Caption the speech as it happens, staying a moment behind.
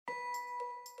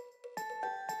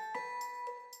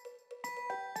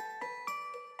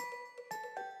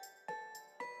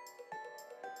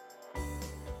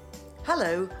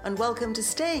Hello and welcome to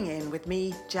Staying In with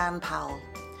me, Jan Powell.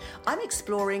 I'm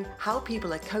exploring how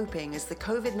people are coping as the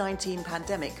COVID-19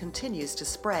 pandemic continues to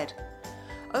spread.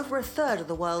 Over a third of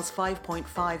the world's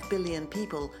 5.5 billion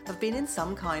people have been in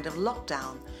some kind of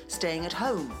lockdown, staying at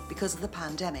home because of the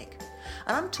pandemic.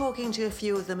 And I'm talking to a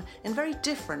few of them in very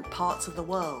different parts of the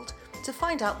world to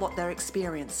find out what they're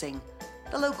experiencing,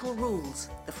 the local rules,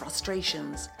 the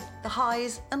frustrations, the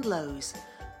highs and lows,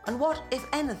 and what, if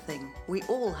anything, we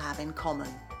all have in common.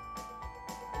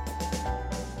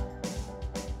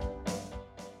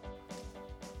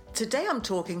 Today I'm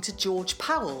talking to George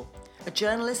Powell, a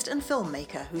journalist and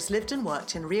filmmaker who's lived and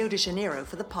worked in Rio de Janeiro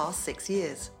for the past 6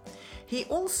 years. He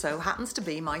also happens to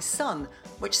be my son,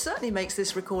 which certainly makes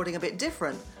this recording a bit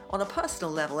different, on a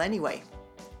personal level anyway.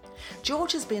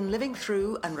 George has been living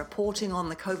through and reporting on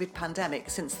the COVID pandemic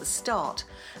since the start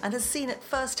and has seen at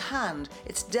first hand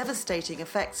its devastating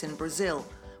effects in Brazil,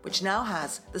 which now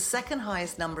has the second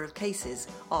highest number of cases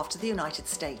after the United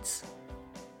States.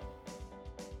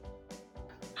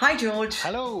 Hi, George.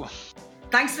 Hello.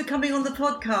 Thanks for coming on the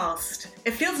podcast.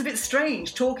 It feels a bit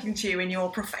strange talking to you in your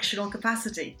professional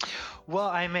capacity. Well,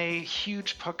 I'm a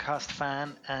huge podcast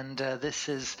fan, and this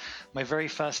is my very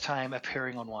first time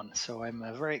appearing on one, so I'm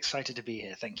very excited to be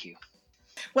here. Thank you.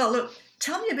 Well, look,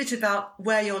 tell me a bit about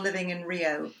where you're living in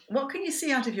Rio. What can you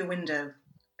see out of your window?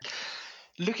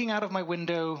 Looking out of my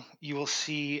window, you will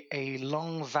see a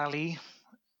long valley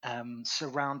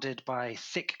surrounded by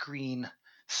thick green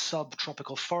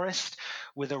subtropical forest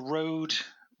with a road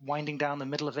winding down the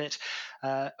middle of it,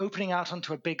 opening out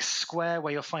onto a big square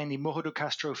where you'll find the Morro do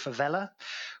Castro favela,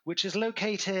 which is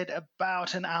located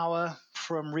about an hour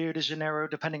from Rio de Janeiro,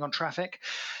 depending on traffic.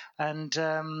 And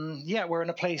we're in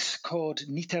a place called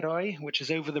Niterói, which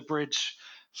is over the bridge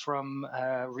from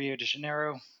Rio de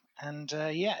Janeiro. And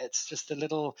it's just a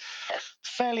little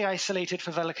fairly isolated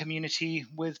favela community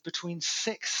with between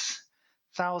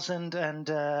 6,000 and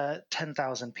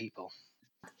 10,000 people.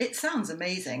 It sounds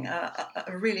amazing, a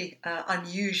really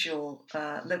unusual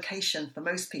location for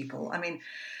most people. I mean,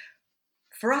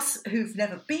 for us who've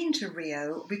never been to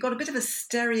Rio, we've got a bit of a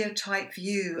stereotype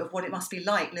view of what it must be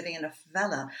like living in a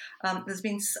favela. There's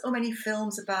been so many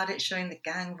films about it showing the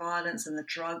gang violence and the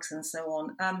drugs and so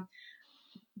on.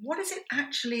 What is it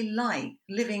actually like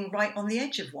living right on the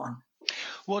edge of one?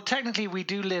 Well, technically, we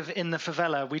do live in the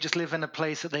favela. We just live in a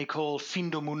place that they call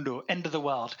Fim do Mundo, end of the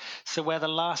world. So we're the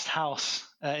last house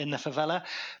in the favela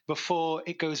before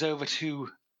it goes over to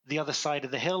the other side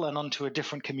of the hill and onto a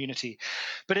different community.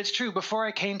 But it's true, before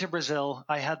I came to Brazil,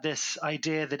 I had this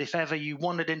idea that if ever you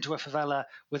wandered into a favela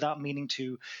without meaning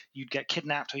to, you'd get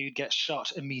kidnapped or you'd get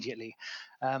shot immediately.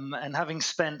 And having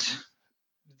spent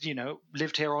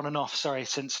lived here on and off,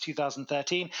 since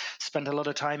 2013, spent a lot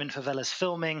of time in favelas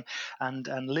filming and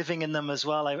living in them as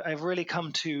well. I've really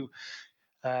come to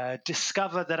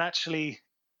discover that actually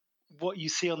what you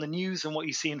see on the news and what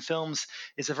you see in films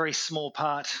is a very small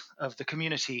part of the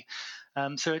community.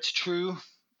 So it's true,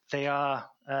 there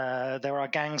are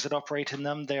gangs that operate in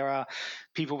them. There are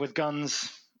people with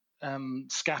guns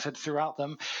scattered throughout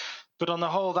them. But on the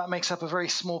whole, that makes up a very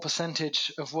small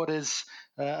percentage of what is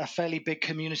a fairly big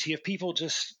community of people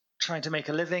just trying to make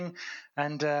a living.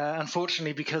 And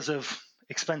unfortunately, because of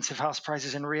expensive house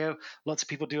prices in Rio, lots of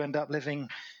people do end up living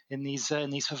in these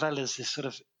favelas, this sort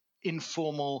of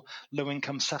informal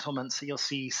low-income settlements that you'll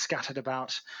see scattered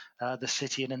about the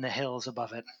city and in the hills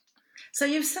above it. So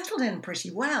you've settled in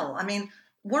pretty well. I mean,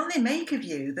 what do they make of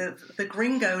you, the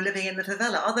gringo living in the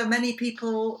favela? Are there many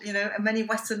people, many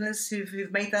Westerners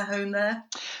who've made their home there?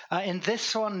 In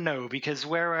this one, no, because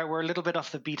we're a little bit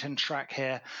off the beaten track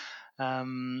here.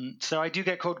 So I do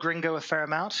get called gringo a fair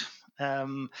amount.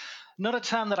 Not a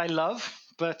term that I love,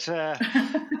 but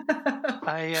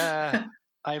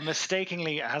I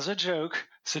mistakenly, as a joke,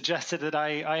 suggested that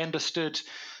I understood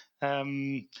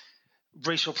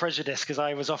racial prejudice because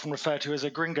I was often referred to as a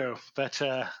gringo, but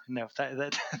no,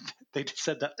 that they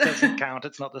said that doesn't count.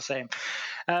 It's not the same.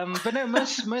 But no,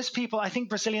 most people, I think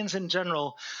Brazilians in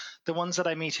general, the ones that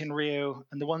I meet in Rio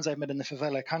and the ones I met in the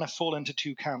favela kind of fall into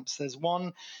two camps. There's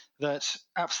one that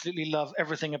absolutely love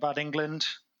everything about England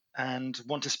and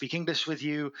want to speak English with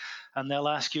you, and they'll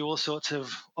ask you all sorts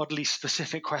of oddly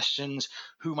specific questions: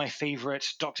 who my favorite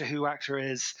Doctor Who actor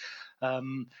is,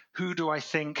 who do I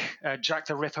think Jack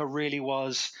the Ripper really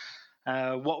was,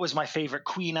 what was my favorite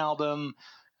Queen album,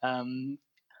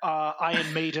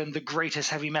 Iron Maiden the greatest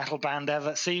heavy metal band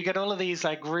ever. So you get all of these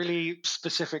like really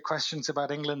specific questions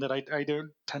about England that I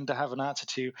don't tend to have an answer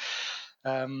to.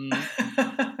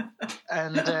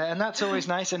 and that's always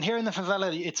nice. And here in the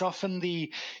favela, it's often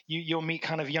you'll meet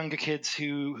kind of younger kids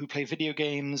who play video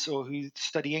games or who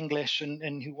study English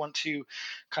and who want to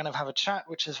kind of have a chat,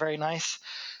 which is very nice.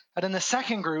 And then the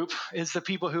second group is the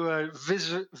people who are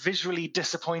visually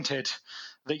disappointed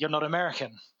that you're not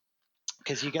American,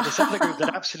 because you get this other group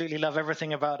that absolutely love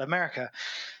everything about America.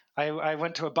 I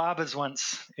went to a barber's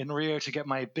once in Rio to get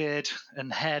my beard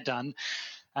and hair done,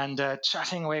 and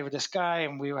chatting away with this guy,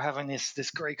 and we were having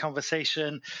this great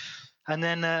conversation. And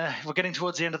then we're getting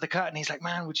towards the end of the cut, and he's like,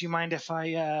 "Man, would you mind if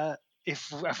I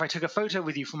took a photo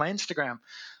with you for my Instagram?"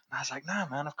 And I was like, "No,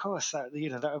 man, of course, that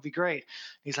would be great."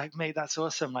 He's like, "Mate, that's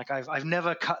awesome. Like, I've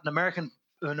never cut an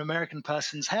American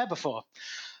person's hair before."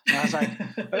 And I was like,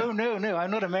 "Oh no,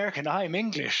 I'm not American. I'm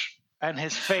English." And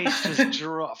his face just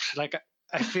dropped. Like,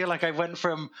 I feel like I went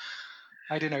from,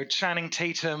 I don't know, Channing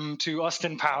Tatum to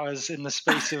Austin Powers in the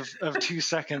space of 2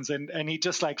 seconds. And he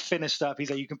just like finished up. He's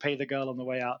like, "You can pay the girl on the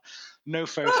way out." No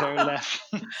photo left.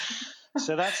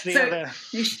 So that's the other.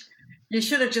 You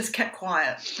should have just kept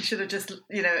quiet. You should have just,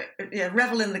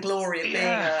 revel in the glory of being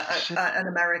an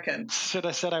American. Should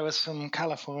have said I was from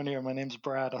California or my name's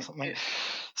Brad or something.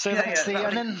 So that's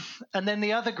and then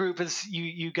the other group is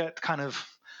you get kind of,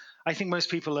 I think most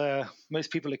people are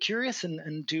curious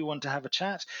and do want to have a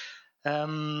chat.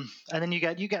 And then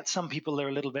you get some people that are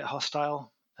a little bit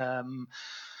hostile,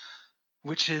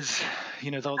 which is, I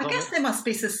guess they must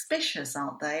be suspicious,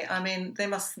 aren't they? I mean, they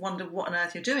must wonder what on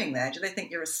earth you're doing there. Do they think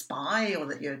you're a spy, or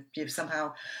that you've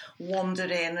somehow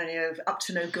wandered in and you're up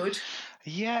to no good?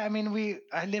 Yeah, I mean,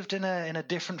 I lived in a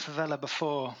different favela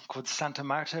before called Santa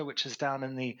Marta, which is down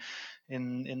in the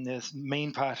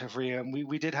main part of Rio, and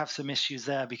we did have some issues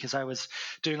there because I was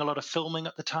doing a lot of filming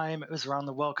at the time. It was around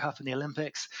the World Cup and the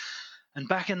Olympics. And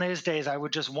back in those days, I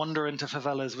would just wander into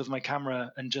favelas with my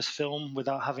camera and just film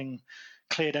without having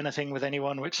cleared anything with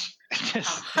anyone, which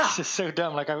it's just so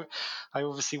dumb. Like I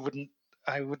obviously wouldn't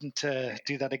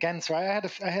do that again. So I had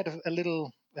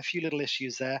a few little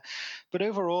issues there, but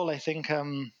overall, I think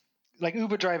like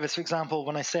Uber drivers, for example,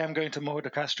 when I say I'm going to Morro de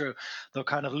Castro, they'll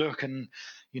kind of look and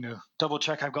double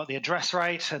check I've got the address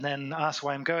right, and then ask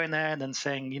why I'm going there, and then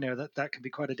saying that could be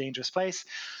quite a dangerous place.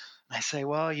 And I say,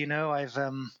 well,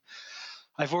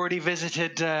 I've already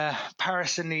visited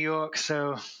Paris and New York,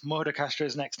 so Morro de Castro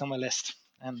is next on my list.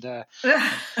 And but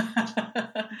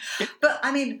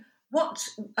I mean,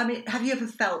 have you ever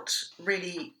felt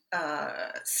really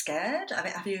scared? I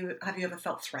mean, have you ever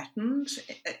felt threatened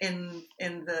in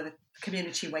the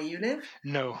community where you live?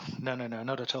 No,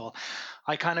 not at all.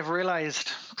 I kind of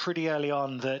realized pretty early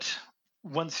on that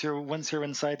once you're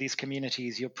inside these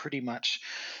communities, you're pretty much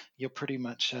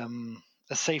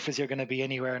as safe as you're going to be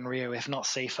anywhere in Rio, if not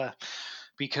safer,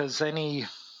 because anything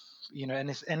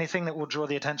that will draw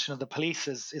the attention of the police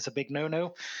is a big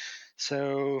no-no.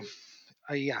 So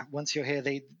once you're here,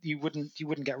 you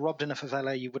wouldn't get robbed in a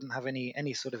favela. You wouldn't have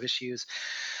any sort of issues.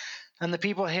 And the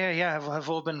people here, have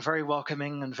all been very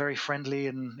welcoming and very friendly,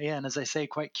 and as I say,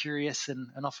 quite curious and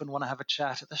often want to have a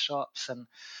chat at the shops. And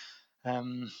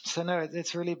so no,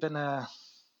 it's really been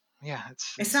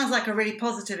it sounds like a really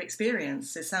positive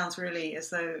experience. It sounds really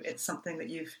as though it's something that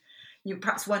you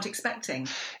perhaps weren't expecting.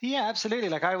 Yeah, absolutely.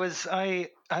 Like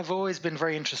I've always been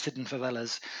very interested in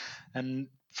favelas, and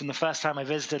from the first time I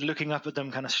visited, looking up at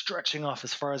them, kind of stretching off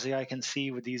as far as the eye can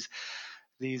see with these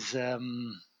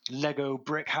Lego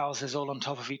brick houses all on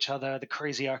top of each other, the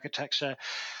crazy architecture.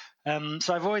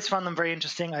 So I've always found them very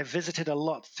interesting. I've visited a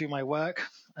lot through my work.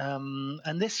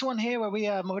 And this one here where we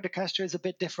are, Morro de Castro, is a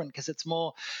bit different because it's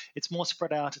more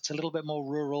spread out. It's a little bit more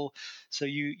rural. So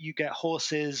you get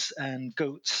horses and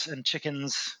goats and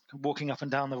chickens walking up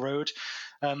and down the road.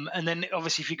 And then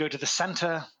obviously if you go to the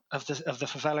center of the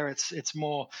favela, it's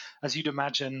more, as you'd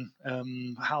imagine,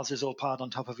 houses all piled on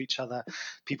top of each other,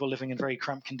 people living in very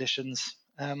cramped conditions.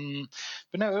 But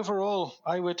no, overall,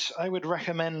 I would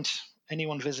recommend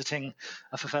anyone visiting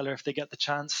a favela if they get the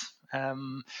chance.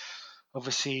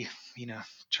 Obviously,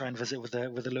 try and visit with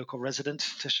a local resident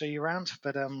to show you around.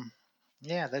 But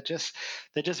they're just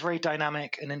very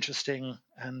dynamic and interesting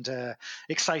and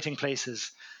exciting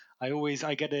places.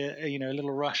 I get a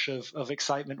little rush of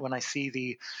excitement when I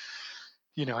see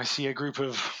I see a group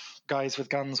of guys with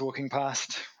guns walking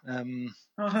past, and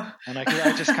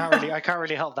I just can't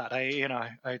really help that.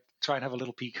 I try and have a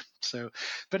little peek. So,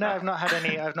 but no, I've not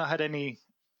had any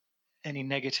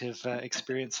negative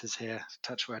experiences here.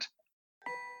 Touch wood.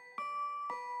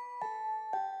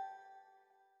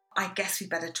 I guess we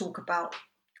better talk about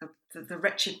the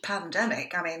wretched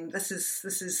pandemic. I mean, this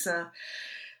is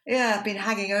Yeah, been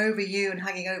hanging over you and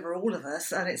hanging over all of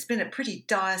us, and it's been a pretty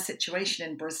dire situation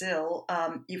in Brazil.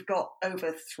 You've got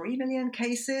over 3 million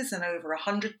cases and over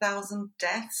 100,000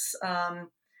 deaths.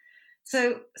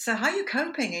 So how are you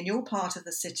coping in your part of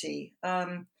the city?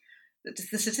 The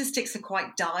statistics are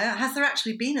quite dire. Has there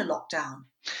actually been a lockdown?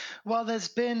 Well, there's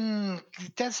been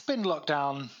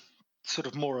lockdown, sort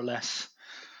of more or less.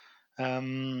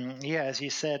 Yeah, as you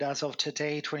said, as of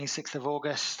today, 26th of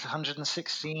August,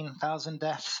 116,000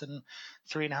 deaths and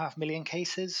 3.5 million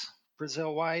cases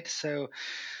Brazil-wide. So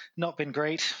not been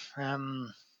great.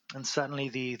 And certainly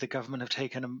the government have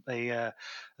taken a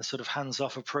sort of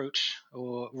hands-off approach,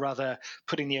 or rather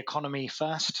putting the economy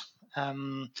first.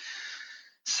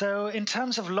 So in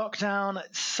terms of lockdown,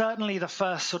 certainly the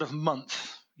first sort of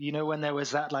month, when there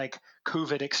was that like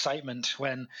COVID excitement,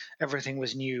 when everything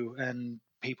was new and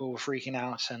people were freaking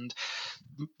out and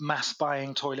mass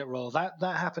buying toilet roll, that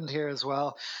happened here as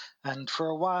well. And for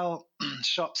a while,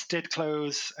 shops did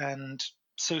close and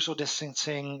social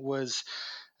distancing was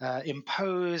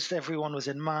imposed. Everyone was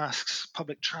in masks.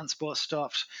 Public transport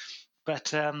stopped.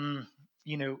 But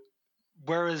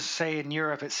whereas, say, in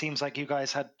Europe, it seems like you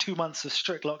guys had 2 months of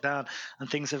strict lockdown and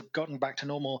things have gotten back to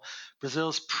normal,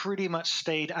 Brazil's pretty much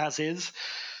stayed as is.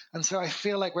 And so I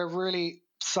feel like we're really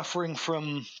suffering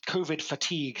from COVID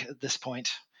fatigue at this point.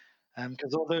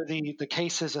 Because although the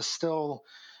cases are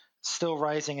still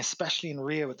rising, especially in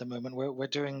Rio at the moment, we're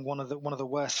doing one of the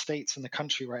worst states in the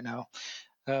country right now.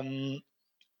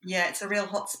 Yeah, it's a real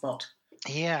hotspot.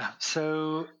 Yeah,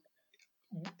 so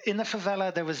in the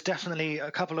favela, there was definitely a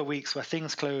couple of weeks where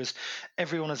things closed,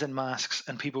 everyone was in masks,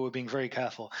 and people were being very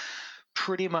careful.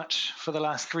 Pretty much for the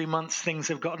last 3 months, things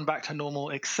have gotten back to normal,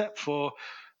 except for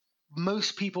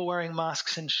most people wearing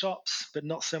masks in shops, but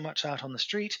not so much out on the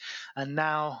street. And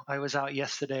now I was out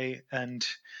yesterday, and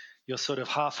you're sort of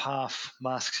half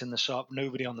masks in the shop,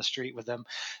 nobody on the street with them.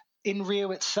 In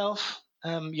Rio itself,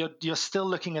 you're still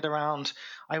looking at around,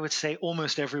 I would say,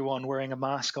 almost everyone wearing a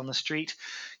mask on the street.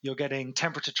 You're getting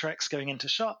temperature checks going into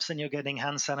shops, and you're getting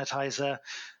hand sanitizer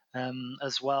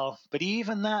as well. But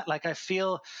even that, like, I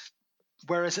feel,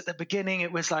 whereas at the beginning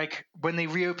it was like when they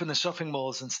reopened the shopping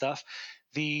malls and stuff,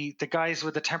 the guys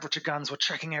with the temperature guns were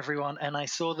checking everyone, and I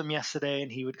saw them yesterday,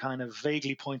 and he would kind of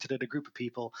vaguely point it at a group of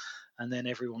people, and then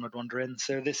everyone would wander in.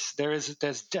 So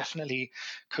there's definitely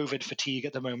COVID fatigue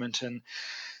at the moment, and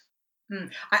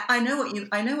I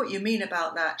know what you mean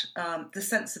about that. The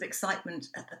sense of excitement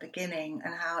at the beginning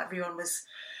and how everyone was,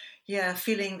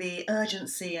 feeling the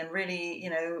urgency and really,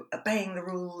 obeying the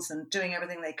rules and doing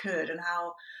everything they could. And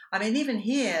how, I mean, even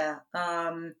here,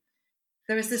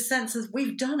 there is this sense of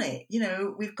we've done it.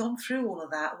 We've gone through all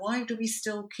of that. Why do we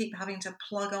still keep having to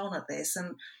plug on at this?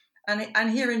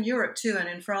 And here in Europe too, and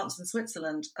in France and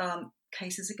Switzerland,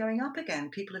 cases are going up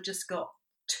again. People have just got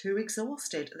too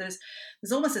exhausted.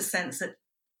 There's almost a sense that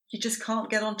you just can't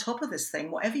get on top of this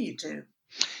thing, whatever you do.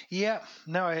 Yeah,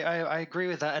 no, I agree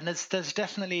with that. And there's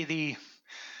definitely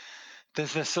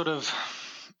there's this sort of,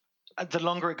 the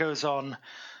longer it goes on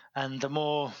and the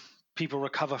more people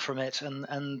recover from it,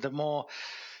 and the more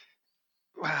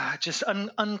just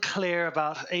unclear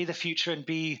about A, the future, and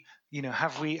B,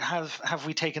 have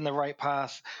we taken the right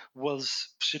path?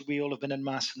 Should we all have been in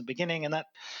masks in the beginning? And that,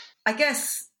 I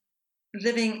guess,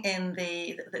 living in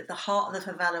the heart of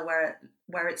the favela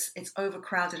where it's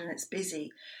overcrowded and it's busy,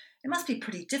 it must be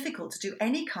pretty difficult to do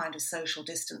any kind of social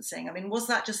distancing. I mean, was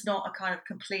that just not a kind of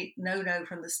complete no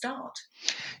from the start?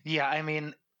 Yeah, I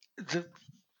mean,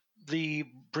 the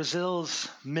Brazil's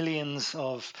millions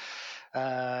of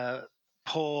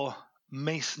poor,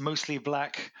 mostly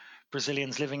black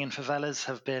Brazilians living in favelas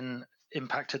have been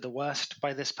impacted the worst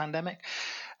by this pandemic.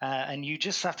 And you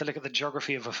just have to look at the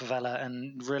geography of a favela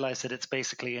and realize that it's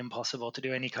basically impossible to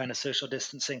do any kind of social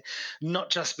distancing, not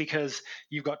just because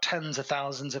you've got tens of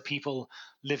thousands of people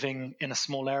living in a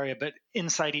small area, but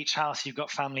inside each house, you've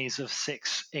got families of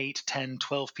 6, 8, 10,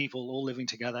 12 people all living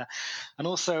together. And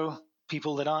also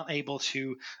people that aren't able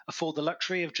to afford the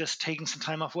luxury of just taking some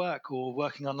time off work or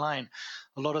working online.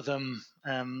 A lot of them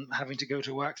having to go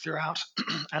to work throughout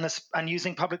and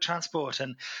using public transport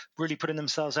and really putting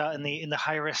themselves out in the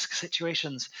high risk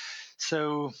situations.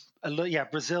 So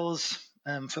Brazil's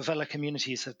favela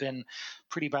communities have been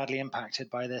pretty badly impacted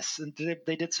by this. And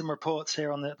they did some reports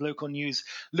here on the local news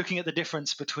looking at the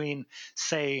difference between,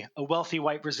 say, a wealthy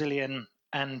white Brazilian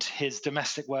and his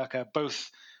domestic worker, both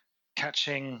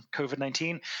catching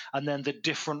COVID-19, and then the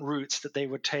different routes that they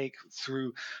would take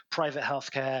through private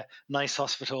healthcare, nice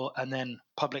hospital, and then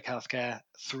public healthcare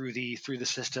through the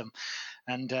system.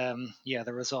 And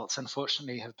the results,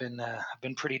 unfortunately, have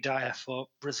been pretty dire for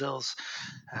Brazil's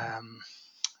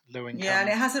low income. Yeah, and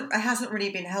it hasn't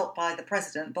really been helped by the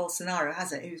president, Bolsonaro,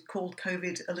 has it? Who's called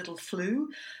COVID a little flu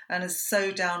and has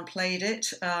so downplayed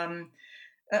it.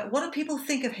 What do people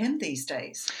think of him these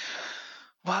days?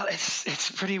 Well,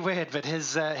 it's pretty weird, but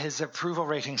his approval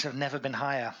ratings have never been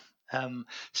higher.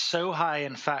 So high,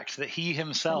 in fact, that he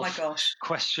himself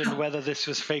questioned whether this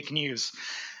was fake news.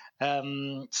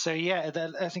 So yeah,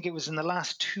 I think it was in the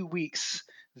last 2 weeks,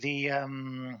 the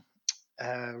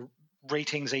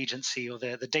ratings agency or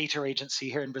the data agency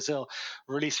here in Brazil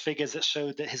released figures that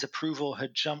showed that his approval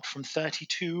had jumped from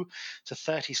 32 to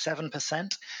 37%, and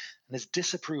his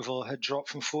disapproval had dropped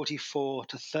from 44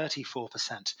 to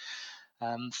 34%.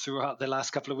 Throughout the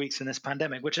last couple of weeks in this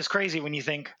pandemic, which is crazy when you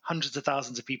think hundreds of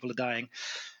thousands of people are dying.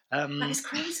 That is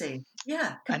crazy.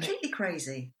 Yeah, completely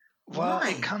crazy. Well,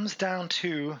 it comes down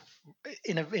to,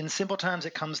 in simple terms,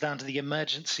 it comes down to the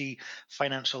emergency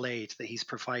financial aid that he's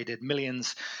provided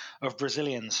millions of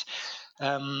Brazilians.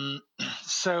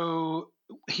 So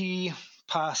he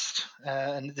passed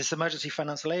this emergency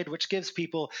financial aid, which gives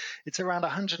people, it's around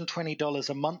 $120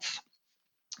 a month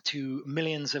to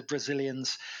millions of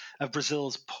Brazilians, of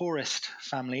Brazil's poorest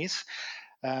families,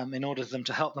 in order for them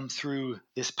to help them through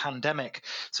this pandemic.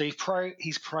 So he's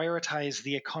prioritized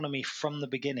the economy from the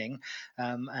beginning,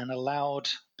 and allowed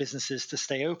businesses to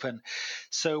stay open.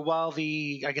 So while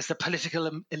the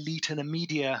political elite and the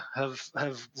media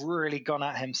have really gone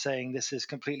at him saying this is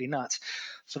completely nuts,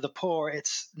 for the poor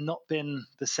it's not been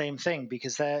the same thing,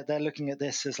 because they're looking at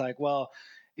this as like, well,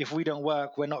 if we don't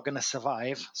work, we're not going to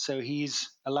survive. So he's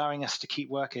allowing us to keep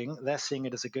working. They're seeing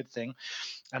it as a good thing.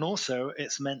 And also,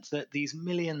 it's meant that these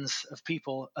millions of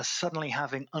people are suddenly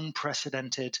having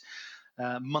unprecedented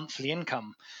monthly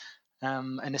income.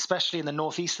 And especially in the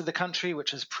northeast of the country,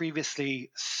 which was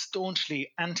previously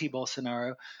staunchly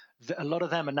anti-Bolsonaro, a lot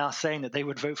of them are now saying that they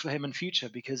would vote for him in future,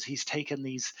 because he's taken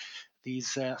these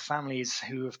families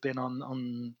who have been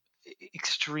on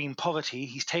extreme poverty,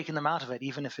 he's taken them out of it,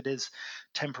 even if it is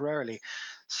temporarily.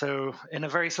 So in a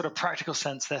very sort of practical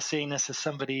sense, they're seeing this as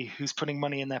somebody who's putting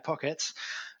money in their pockets,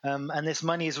 and this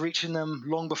money is reaching them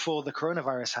long before the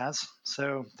coronavirus has.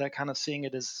 So they're kind of seeing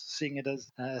it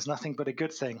as nothing but a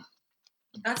good thing.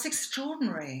 That's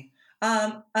extraordinary.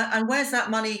 And where's that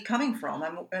money coming from?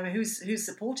 I mean, who's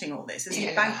supporting all this? Is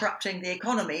he bankrupting the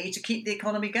economy to keep the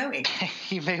economy going?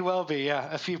 He may well be. Yeah,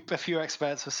 a few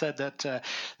experts have said that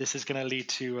this is going to lead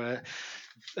to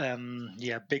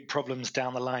big problems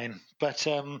down the line. But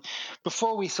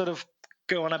before we sort of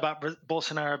go on about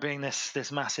Bolsonaro being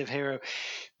this massive hero,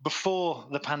 before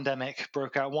the pandemic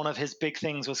broke out, one of his big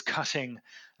things was cutting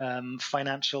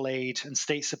financial aid and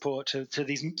state support to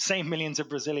these same millions of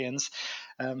Brazilians.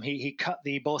 He cut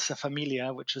the Bolsa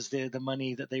Familia, which was the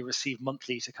money that they receive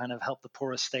monthly to kind of help the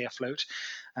poorest stay afloat.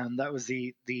 That was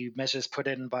the measures put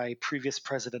in by previous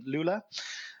President Lula.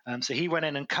 So he went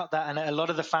in and cut that, and a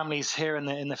lot of the families here in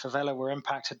the favela were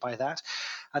impacted by that.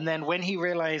 And then when he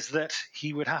realized that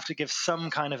he would have to give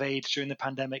some kind of aid during the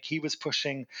pandemic, he was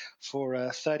pushing for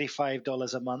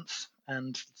 $35 a month.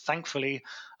 And thankfully,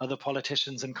 other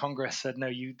politicians in Congress said,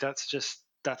 no,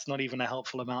 that's not even a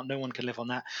helpful amount. No one can live on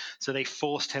that. So they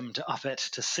forced him to up it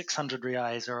to 600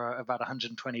 reais, or about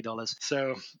 $120.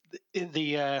 So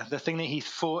the thing that he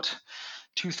fought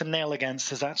tooth and nail against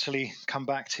has actually come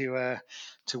back to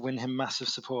win him massive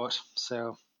support.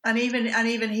 So. And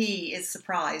even he is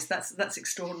surprised. That's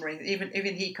extraordinary.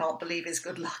 Even he can't believe his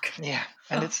good luck. Yeah,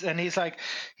 and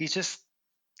he's just,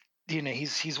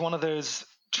 he's one of those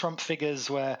Trump figures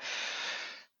where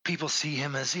people see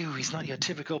him as, he's not your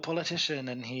typical politician,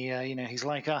 and he he's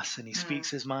like us, and he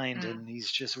speaks his mind, and he's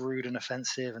just rude and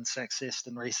offensive and sexist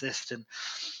and racist, and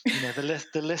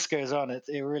the list goes on.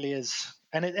 It really is,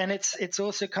 and it's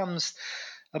also comes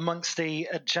amongst a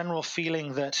general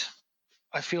feeling that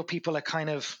I feel people are kind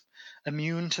of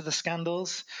immune to the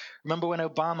scandals. Remember when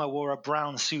Obama wore a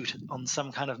brown suit on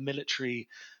some kind of military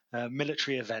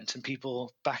event, and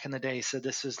people back in the day said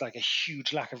this was like a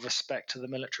huge lack of respect to the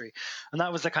military, and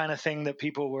that was the kind of thing that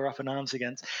people were up in arms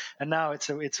against. And now it's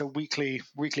a weekly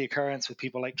occurrence with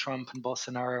people like Trump and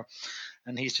Bolsonaro,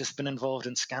 and he's just been involved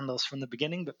in scandals from the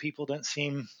beginning, but people don't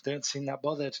seem that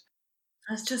bothered.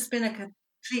 There's just been a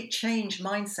complete change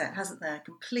mindset, hasn't there?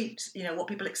 Complete, what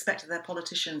people expect of their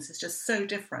politicians is just so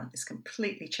different. It's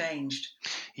completely changed.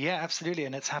 Yeah, absolutely,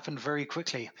 and it's happened very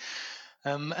quickly.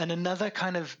 And another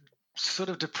kind of sort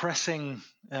of depressing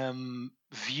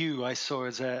view I saw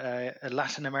as a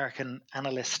Latin American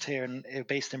analyst here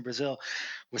based in Brazil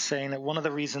was saying that one of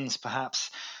the reasons perhaps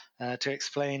to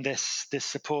explain this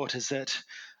support is that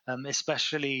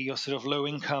especially your sort of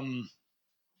low-income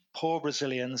poor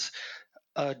Brazilians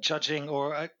are judging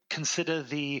or consider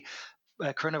the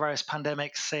coronavirus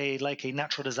pandemic, say, like a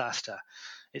natural disaster.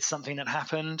 It's something that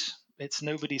happened. It's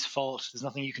nobody's fault. There's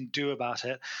nothing you can do about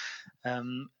it.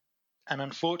 And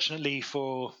unfortunately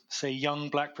for, say, young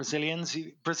black Brazilians,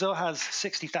 Brazil has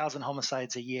 60,000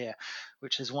 homicides a year,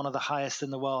 which is one of the highest in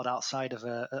the world outside of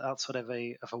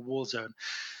a war zone.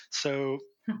 So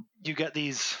you get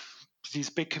these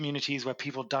big communities where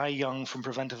people die young from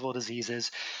preventable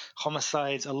diseases.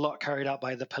 Homicides, a lot carried out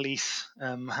by the police,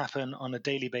 happen on a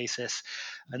daily basis.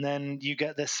 And then you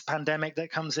get this pandemic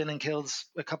that comes in and kills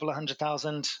a couple of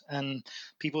 100,000, and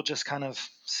people just kind of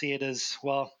see it as,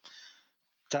 well,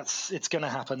 it's going to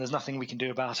happen. There's nothing we can do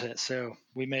about it. So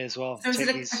we may as well. So is it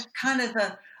a kind of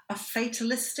a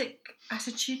fatalistic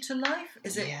attitude to life?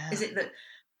 Is it that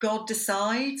God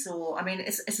decides, or, I mean,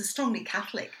 it's a strongly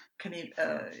Catholic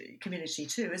community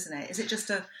too, isn't it? Is it just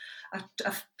a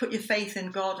put your faith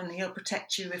in God and He'll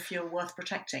protect you if you're worth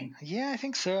protecting? Yeah, I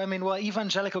think so. I mean, well,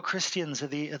 evangelical Christians are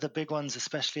the big ones,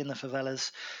 especially in the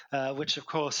favelas, which of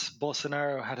course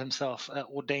Bolsonaro had himself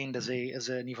ordained as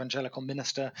an evangelical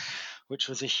minister, which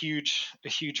was a huge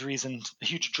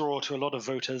draw to a lot of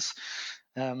voters.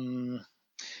 And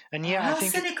yeah, how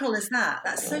cynical is that?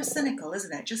 That's so cynical,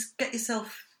 isn't it? Just get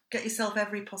yourself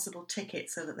every possible ticket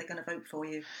so that they're going to vote for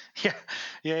you.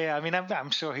 Yeah. I mean, I'm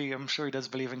sure he does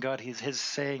believe in God. His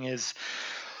saying is,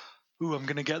 I'm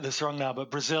going to get this wrong now,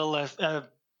 but Brasil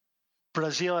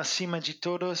acima de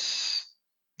todos.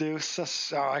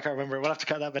 Deus, I can't remember. We'll have to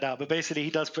cut that bit out. But basically,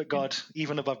 he does put God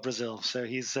even above Brazil. So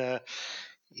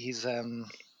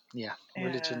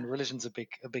religion's a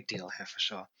big deal here for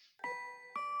sure.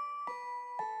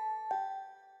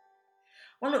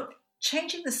 Well, look,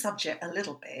 changing the subject a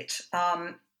little bit,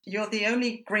 you're the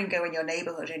only gringo in your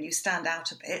neighbourhood and you stand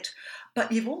out a bit,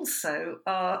 but you've also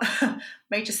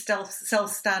made yourself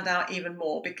stand out even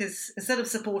more, because instead of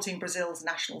supporting Brazil's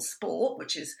national sport,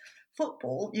 which is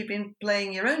football, you've been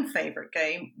playing your own favourite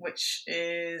game, which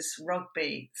is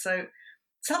rugby. So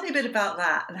tell me a bit about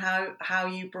that and how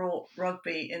you brought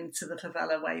rugby into the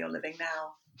favela where you're living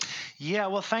now. Yeah,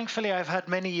 well, thankfully, I've had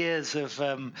many years of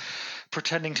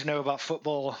pretending to know about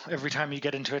football every time you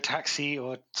get into a taxi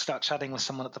or start chatting with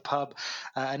someone at the pub.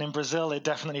 And in Brazil, it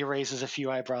definitely raises a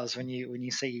few eyebrows when you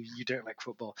say you don't like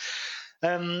football.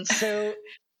 So,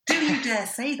 do you dare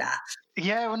say that?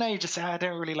 Yeah, well, no, you just say, I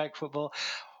don't really like football.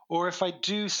 Or if I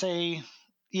do say,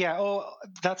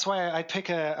 that's why I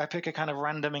pick a kind of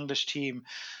random English team,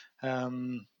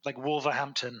 like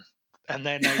Wolverhampton. And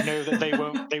then I know that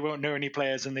they won't know any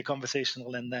players, and the conversation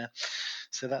will end there.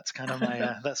 So that's kind of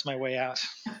that's my way out.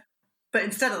 But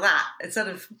instead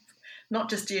of not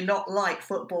just do you not like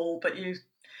football, but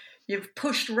you've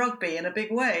pushed rugby in a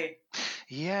big way.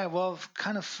 Yeah, well,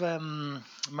 kind of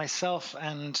myself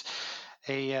and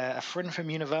a friend from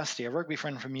university, a rugby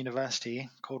friend from university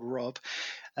called Rob.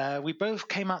 We both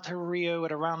came out to Rio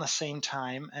at around the same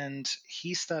time, and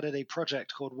he started a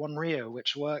project called One Rio,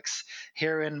 which works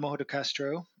here in Morro do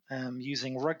Castro,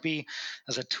 using rugby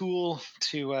as a tool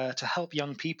to help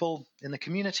young people in the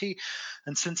community.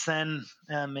 And since then,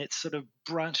 it's sort of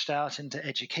branched out into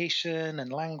education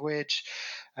and language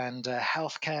and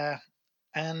healthcare.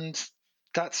 And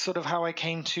that's sort of how I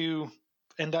came to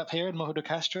end up here in Morro do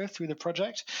Castro through the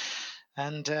project.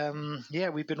 And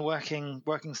we've been working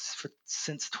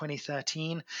since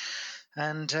 2013,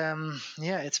 and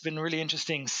it's been really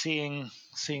interesting seeing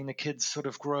the kids sort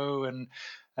of grow, and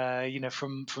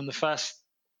from the first,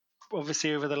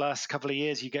 obviously over the last couple of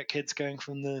years, you get kids going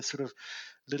from the sort of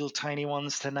little tiny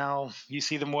ones to now you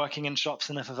see them working in shops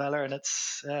in the favela, and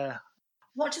it's.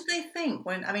 What did they think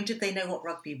did they know what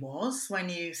rugby was when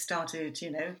you started,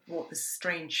 brought this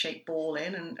strange shaped ball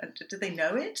in, and did they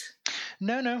know it?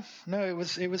 No, it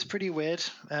was pretty weird.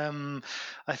 I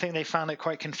think they found it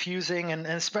quite confusing, and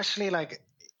especially like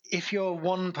if you're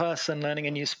one person learning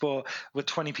a new sport with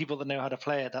 20 people that know how to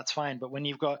play it, that's fine. But when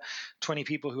you've got 20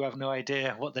 people who have no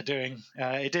idea what they're doing,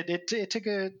 it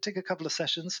took a couple of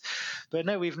sessions. But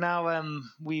no, we've now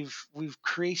we've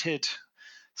created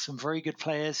some very good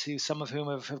players, some of whom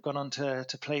have gone on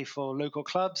to play for local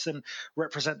clubs and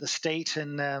represent the state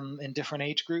in different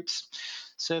age groups.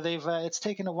 So it's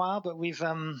taken a while, but we've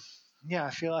I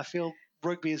feel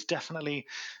rugby is definitely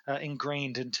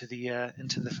ingrained into the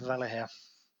favela here.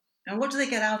 And what do they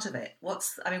get out of it?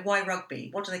 Why rugby?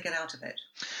 What do they get out of it?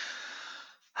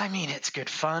 I mean, it's good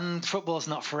fun. Football's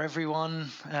not for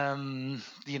everyone.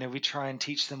 We try and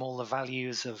teach them all the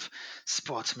values of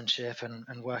sportsmanship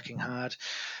and working hard.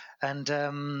 And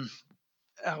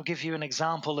I'll give you an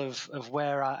example of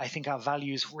where I think our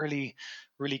values really,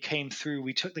 really came through.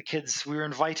 We took the kids. We were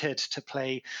invited to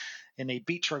play in a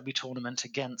beach rugby tournament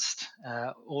against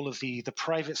all of the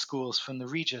private schools from the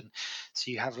region.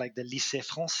 So you have like the Lycée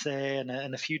Français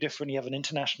and a few different, you have an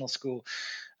international school.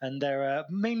 And they're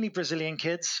mainly Brazilian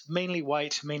kids, mainly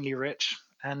white, mainly rich.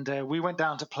 And we went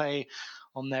down to play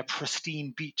on their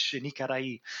pristine beach in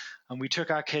Icaraí. And we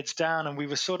took our kids down, and we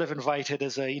were sort of invited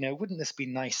as wouldn't this be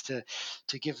nice to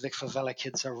give the favela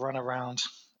kids a run around?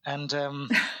 And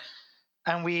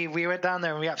and we went down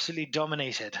there and we absolutely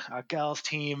dominated. Our girls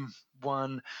team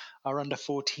won, our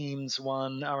under-14s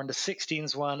won, our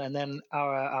under-16s won, and then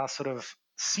our sort of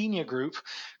senior group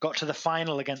got to the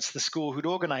final against the school who'd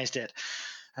organized it.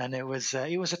 And it was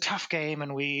a tough game,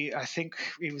 and I think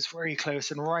it was very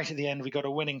close. And right at the end, we got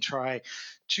a winning try,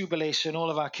 jubilation, all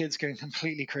of our kids going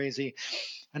completely crazy.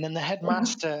 And then the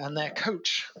headmaster and their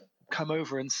coach come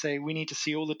over and say, we need to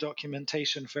see all the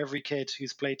documentation for every kid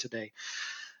who's played today.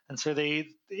 And so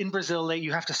in Brazil,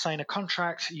 you have to sign a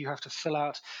contract, you have to fill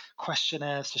out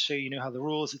questionnaires to show you know how the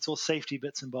rules. It's all safety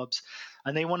bits and bobs.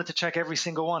 And they wanted to check every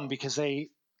single one because they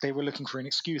were looking for an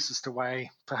excuse as to why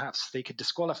perhaps they could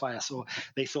disqualify us, or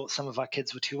they thought some of our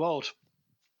kids were too old.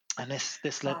 And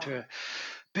this led to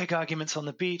big arguments on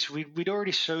the beach. We'd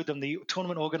already showed them. The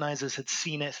tournament organizers had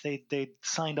seen it. They'd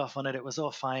signed off on it. It was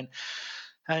all fine.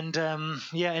 And in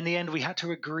the end, we had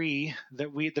to agree that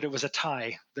it was a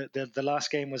tie, that the last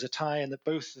game was a tie, and that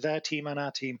both their team and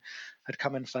our team had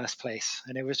come in first place.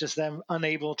 And it was just them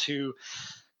unable to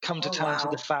come to terms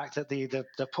with the fact that the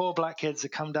poor black kids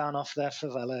had come down off their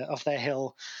favela, off their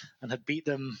hill, and had beat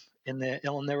them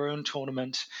on their own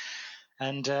tournament.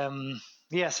 And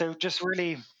so just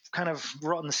really kind of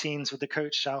rotten scenes with the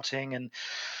coach shouting. And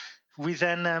we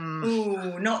then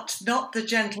not the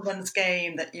gentleman's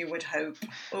game that you would hope.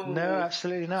 Ooh. No,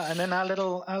 absolutely not. And then our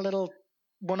little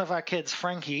one of our kids,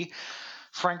 Frank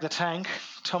the Tank,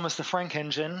 Thomas the Frank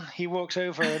Engine, he walked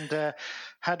over and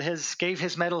gave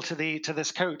his medal to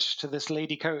this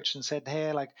lady coach, and said,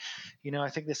 hey, I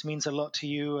think this means a lot to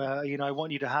you. I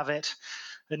want you to have it.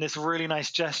 And this really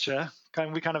nice gesture,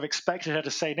 we kind of expected her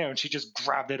to say no, and she just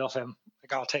grabbed it off him.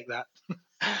 Like, I'll take that.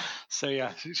 So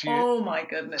yeah. Oh my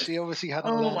goodness. She obviously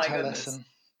hadn't learned her lesson.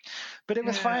 But it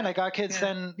was fine. Like, our kids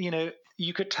then,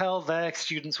 you could tell their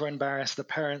students were embarrassed. The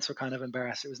parents were kind of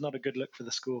embarrassed. It was not a good look for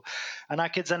the school. And our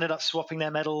kids ended up swapping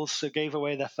their medals, so gave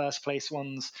away their first place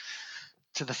ones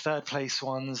to the second place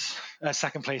ones.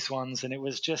 And it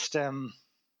was just, there's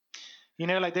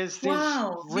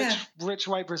rich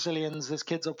white Brazilians. Those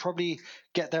kids will probably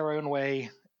get their own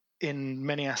way in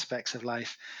many aspects of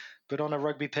life. But on a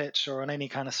rugby pitch or on any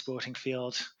kind of sporting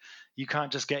field, you can't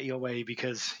just get your way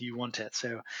because you want it.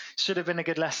 So should have been a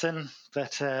good lesson,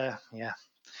 but there we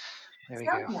go.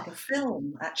 Sounds like a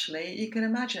film, actually. You can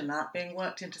imagine that being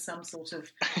worked into some sort of,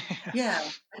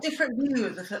 a different view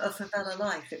of favela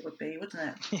life. It would be,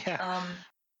 wouldn't it? Yeah.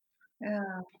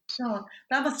 Sure.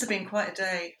 That must have been quite a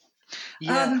day.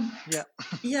 Yeah.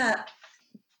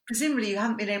 Presumably you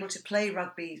haven't been able to play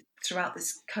rugby throughout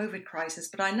this COVID crisis,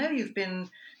 but I know you've been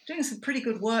doing some pretty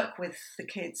good work with the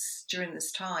kids during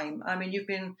this time. I mean, you've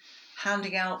been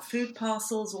handing out food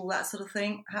parcels, all that sort of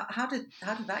thing. How did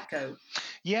that go?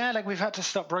 Yeah, we've had to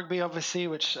stop rugby, obviously,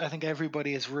 which I think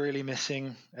everybody is really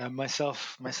missing,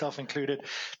 myself included.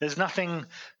 There's nothing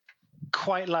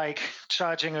quite like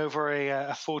charging over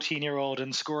a 14-year-old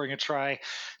and scoring a try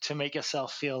to make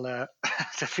yourself feel like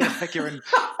you're in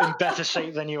better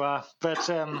shape than you are. But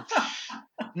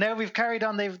no, we've carried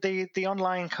on. The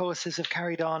online courses have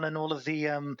carried on, and all of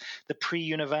the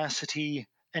pre-university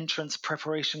entrance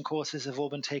preparation courses have all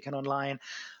been taken online.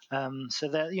 So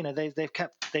that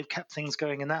they've kept things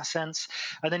going in that sense.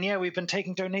 And then we've been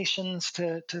taking donations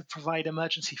to provide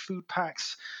emergency food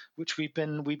packs, which we've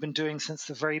been doing since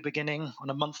the very beginning on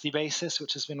a monthly basis,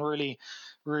 which has been really,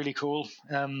 really cool.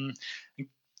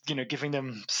 Giving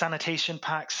them sanitation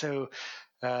packs, so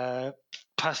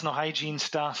personal hygiene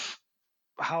stuff,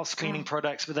 house cleaning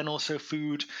products, but then also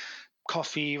food,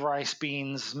 coffee, rice,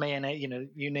 beans, mayonnaise,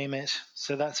 you name it.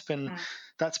 So that's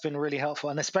been really helpful,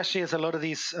 and especially as a lot of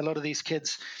these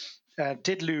kids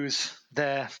did lose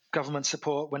their government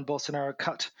support when Bolsonaro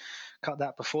cut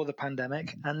that before the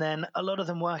pandemic, and then a lot of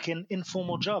them work in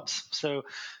informal jobs. So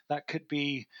that could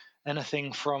be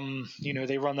anything from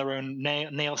they run their own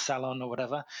nail salon or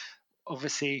whatever.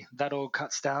 Obviously, that all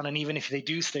cuts down, and even if they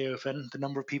do stay open, the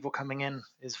number of people coming in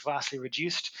is vastly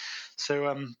reduced.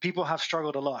 So people have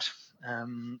struggled a lot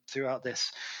throughout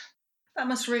this. That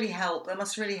must really help. That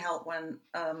must really help when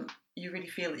you really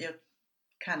feel that you're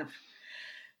kind of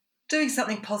doing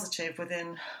something positive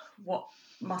within what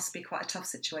must be quite a tough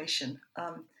situation.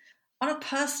 On a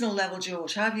personal level,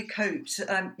 George, how have you coped?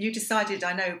 You decided,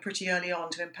 I know, pretty early on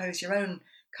to impose your own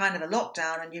kind of a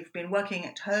lockdown and you've been working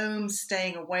at home,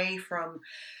 staying away from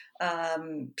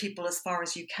people as far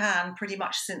as you can pretty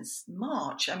much since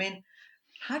March. I mean,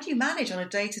 how do you manage on a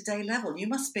day-to-day level? You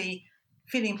must be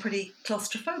feeling pretty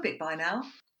claustrophobic by now.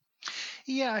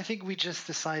 Yeah, I think we just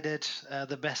decided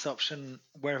the best option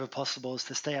wherever possible is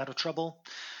to stay out of trouble.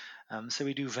 So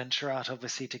we do venture out,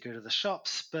 obviously, to go to the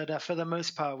shops, but for the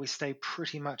most part, we stay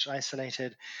pretty much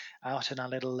isolated out in our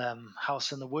little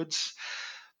house in the woods.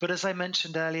 But as I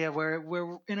mentioned earlier,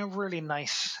 we're in a really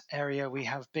nice area. We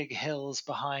have big hills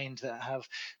behind that have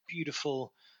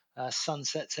beautiful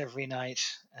sunsets every night,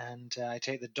 and I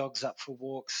take the dogs up for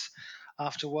walks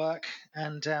after work.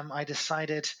 And I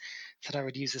decided that I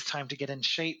would use this time to get in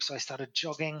shape, so I started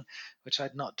jogging, which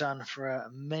I'd not done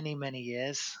for many, many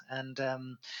years. And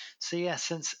so yeah,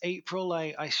 since April,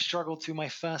 I struggled through my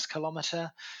first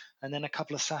kilometer, and then a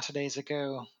couple of Saturdays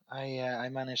ago, I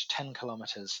managed 10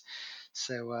 kilometers.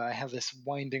 So I have this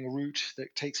winding route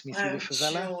that takes me through the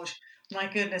favela. George, my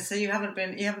goodness! So you haven't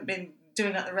been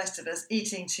doing like the rest of us,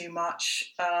 eating too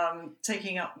much,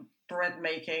 taking up bread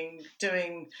making,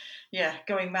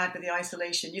 going mad with the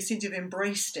isolation. You seem to have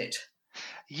embraced it.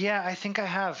 Yeah, I think I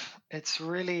have. It's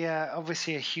really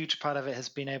obviously a huge part of it has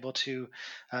been able to,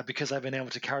 because I've been able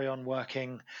to carry on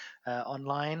working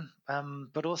online,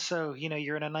 but also,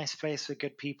 you're in a nice place with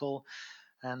good people,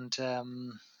 and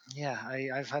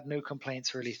I've had no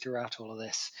complaints really throughout all of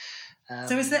this.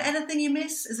 So is there anything you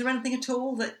miss? Is there anything at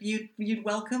all that you'd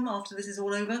welcome after this is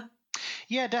all over?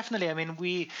 Yeah, definitely. I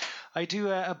mean, I do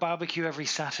a barbecue every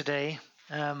Saturday.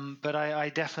 But I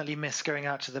definitely miss going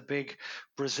out to the big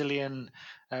Brazilian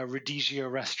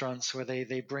Rodizio restaurants where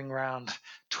they bring around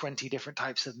 20 different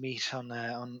types of meat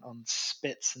on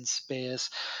spits and spears.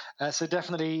 So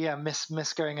definitely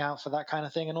miss going out for that kind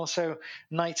of thing. And also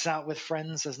nights out with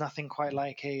friends. There's nothing quite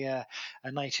like a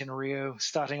night in Rio,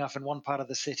 starting off in one part of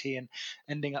the city and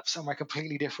ending up somewhere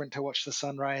completely different to watch the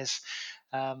sunrise.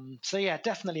 So yeah,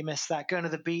 definitely miss that. Going to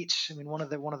the beach. I mean, one of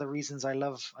the reasons I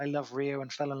love Rio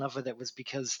and fell in love with it was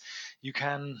because you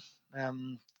can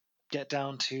get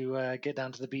down to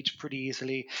the beach pretty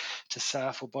easily to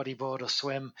surf or bodyboard or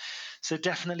swim. So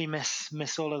definitely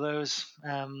miss all of those.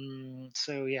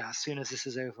 So yeah, as soon as this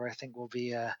is over, I think we'll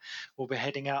be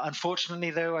heading out.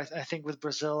 Unfortunately, though, I think with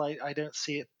Brazil, I don't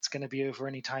see it's going to be over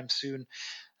anytime soon.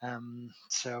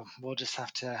 So we'll just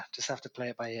have to play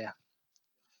it by ear.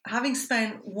 Having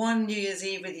spent one New Year's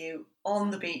Eve with you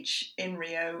on the beach in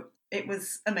Rio, it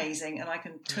was amazing, and I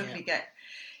can totally get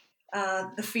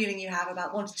the feeling you have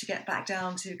about wanting to get back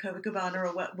down to Copacabana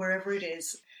or wherever it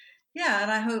is. Yeah,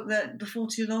 and I hope that before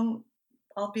too long,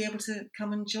 I'll be able to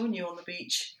come and join you on the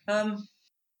beach.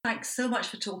 Thanks so much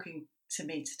for talking to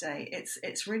me today.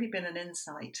 It's really been an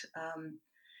insight. And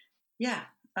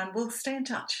we'll stay in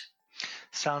touch.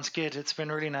 Sounds good. It's been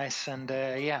really nice, and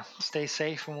stay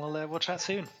safe, and we'll chat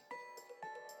soon.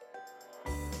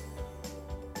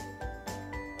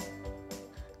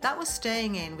 That was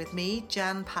Staying In with me,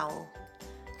 Jan Powell.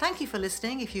 Thank you for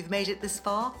listening if you've made it this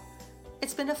far.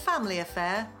 It's been a family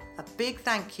affair. A big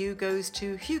thank you goes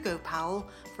to Hugo Powell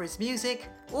for his music,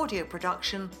 audio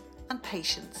production, and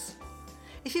patience.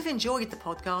 If you've enjoyed the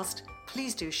podcast,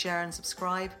 please do share and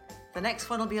subscribe. The next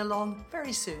one will be along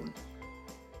very soon.